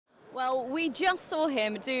Well, we just saw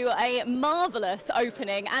him do a marvellous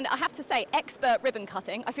opening, and I have to say, expert ribbon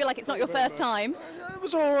cutting. I feel like it's not your first time. It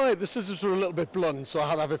was all right. The scissors were a little bit blunt, so I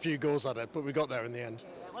had to have a few goes at it, but we got there in the end.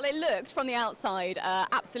 Well, it looked from the outside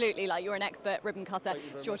absolutely like you're an expert ribbon cutter.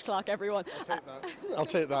 It's George Clarke, everyone. I'll take that. I'll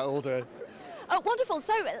take that all day. Oh, wonderful.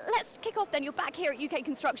 So let's kick off then. You're back here at UK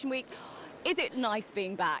Construction Week. Is it nice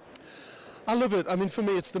being back? I love it. I mean, for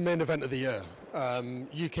me, it's the main event of the year.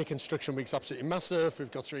 UK Construction Week's absolutely massive. We've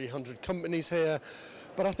got 300 companies here.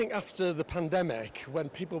 But I think after the pandemic, when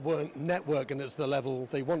people weren't networking at the level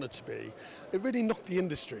they wanted to be, it really knocked the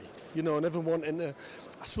industry, you know, and everyone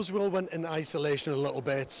I suppose we all went in isolation a little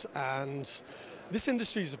bit. And this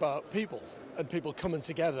industry is about people and people coming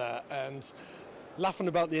together and laughing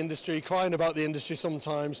about the industry, crying about the industry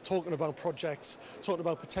sometimes, talking about projects, talking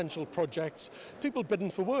about potential projects, people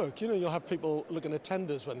bidding for work. You know, you'll have people looking at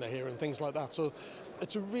tenders when they're here and things like that. So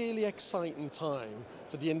it's a really exciting time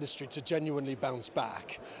for the industry to genuinely bounce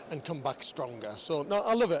back and come back stronger. So no,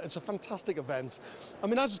 I love it. It's a fantastic event. I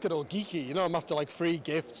mean, I just get all geeky, you know, I'm after like free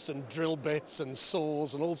gifts and drill bits and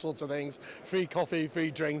saws and all sorts of things, free coffee,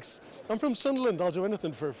 free drinks. I'm from Sunderland, I'll do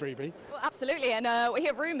anything for a freebie. Well, absolutely, and we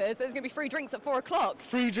hear rumours there's going to be free drinks at 4 o'clock.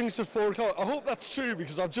 Free drinks at 4 o'clock. I hope that's true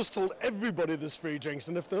because I've just told everybody there's free drinks,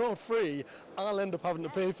 and if they're not free, I'll end up having to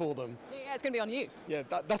pay for them. Yeah, it's going to be on you. Yeah,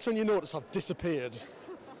 that's when you notice I've disappeared.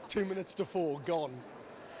 2 minutes to 4, gone.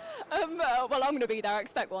 Well, I'm going to be there, I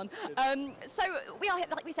expect one. So we are here,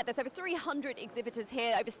 like we said, there's over 300 exhibitors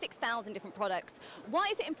here, over 6,000 different products. Why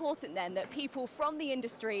is it important then that people from the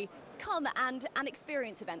industry come and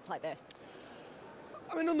experience events like this?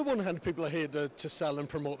 I mean, on the one hand, people are here to sell and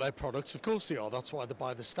promote their products. Of course they are. That's why they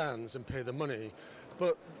buy the stands and pay the money.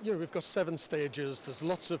 But, you know, we've got 7 stages. There's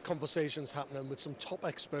lots of conversations happening with some top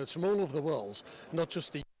experts from all over the world, not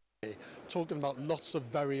just the UK, talking about lots of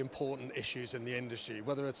very important issues in the industry,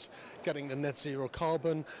 whether it's getting to net zero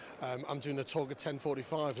carbon. I'm doing a talk at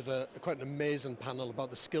 10:45 with quite an amazing panel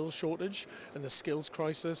about the skills shortage and the skills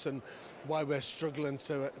crisis and why we're struggling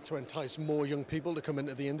to entice more young people to come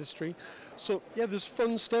into the industry. So yeah, there's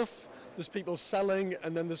fun stuff, there's people selling,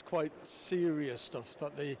 and then there's quite serious stuff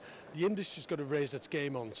that the industry's got to raise its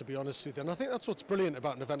game on, to be honest with you. And I think that's what's brilliant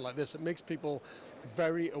about an event like this. It makes people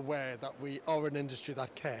very aware that we are an industry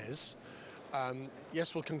that cares.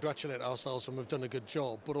 Yes, we'll congratulate ourselves when we've done a good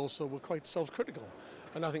job, but also we're quite self-critical.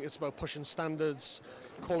 And I think it's about pushing standards,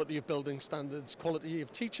 quality of building standards, quality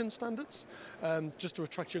of teaching standards, just to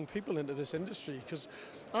attract young people into this industry. Because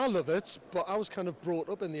I love it, but I was kind of brought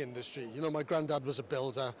up in the industry. You know, my granddad was a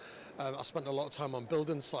builder. I spent a lot of time on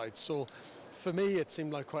building sites. So for me, it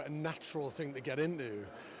seemed like quite a natural thing to get into.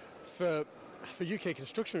 For UK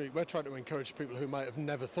Construction Week, we're trying to encourage people who might have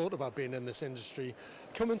never thought about being in this industry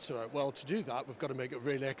come into it. Well, to do that, we've got to make it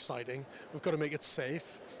really exciting. We've got to make it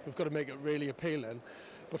safe. We've got to make it really appealing.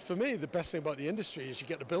 But for me, the best thing about the industry is you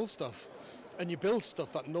get to build stuff. And you build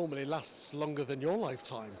stuff that normally lasts longer than your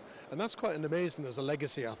lifetime. And that's quite an amazing as a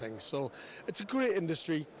legacy, I think. So it's a great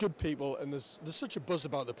industry, good people, and there's such a buzz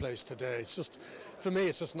about the place today. It's just, for me,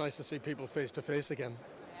 it's just nice to see people face to face again.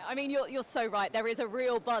 I mean, you're so right. There is a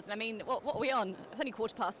real buzz. And I mean, what are we on? It's only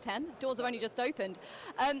 10:15. Doors have only just opened.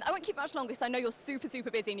 I won't keep much longer because I know you're super, super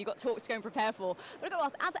busy and you've got talks to go and prepare for. But I've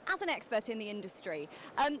got to ask, as an expert in the industry,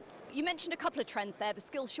 you mentioned a couple of trends there, the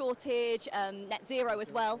skills shortage, net zero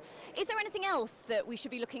as well. Is there anything else that we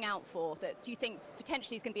should be looking out for that you think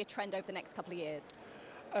potentially is going to be a trend over the next couple of years?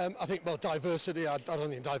 I think, well, diversity, I don't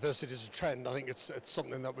think diversity is a trend. I think it's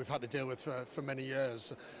something that we've had to deal with for many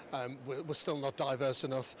years. We're still not diverse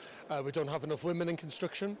enough. We don't have enough women in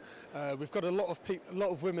construction. We've got a lot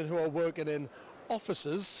of women who are working in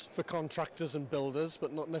offices for contractors and builders,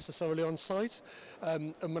 but not necessarily on site.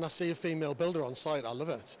 And when I see a female builder on site, I love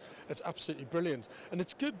it. It's absolutely brilliant. And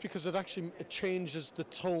it's good because it changes the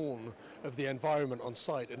tone of the environment on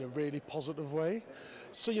site in a really positive way.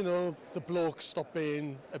 So, you know, the blokes stop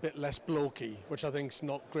being a bit less blokey, which I think is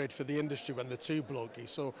not great for the industry when they're too blokey.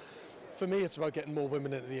 So for me, it's about getting more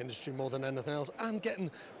women into the industry more than anything else, and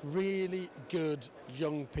getting really good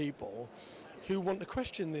young people who want to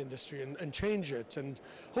question the industry and change it and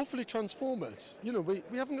hopefully transform it. You know, we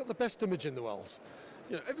haven't got the best image in the world.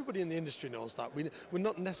 You know, everybody in the industry knows that. We're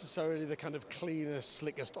not necessarily the kind of cleanest,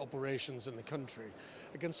 slickest operations in the country.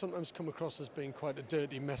 It can sometimes come across as being quite a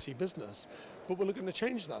dirty, messy business. But we're looking to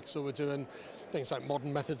change that. So we're doing things like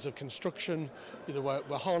modern methods of construction. You know,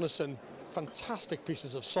 we're harnessing fantastic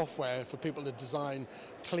pieces of software for people to design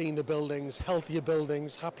cleaner buildings, healthier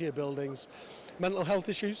buildings, happier buildings. Mental health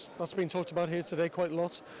issues, that's been talked about here today quite a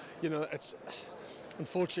lot. You know,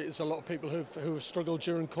 unfortunately, there's a lot of people who have struggled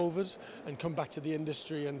during COVID and come back to the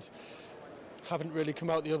industry, and haven't really come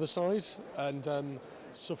out the other side. And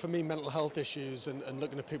so for me, mental health issues and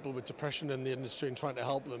looking at people with depression in the industry and trying to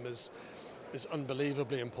help them is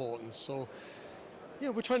unbelievably important. So yeah,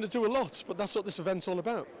 we're trying to do a lot, but that's what this event's all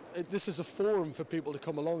about. This is a forum for people to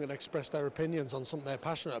come along and express their opinions on something they're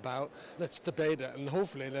passionate about. Let's debate it and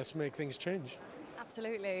hopefully let's make things change.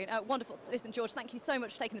 Absolutely. Wonderful. Listen, George, thank you so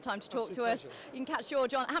much for taking the time to talk to us. Pleasure. You can catch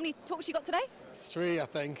George on, how many talks you got today? 3, I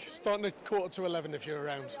think. Starting at 11:15 if you're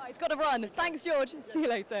around. He's got to run. Thanks, George. See you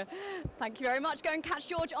later. Thank you very much. Go and catch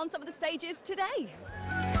George on some of the stages today.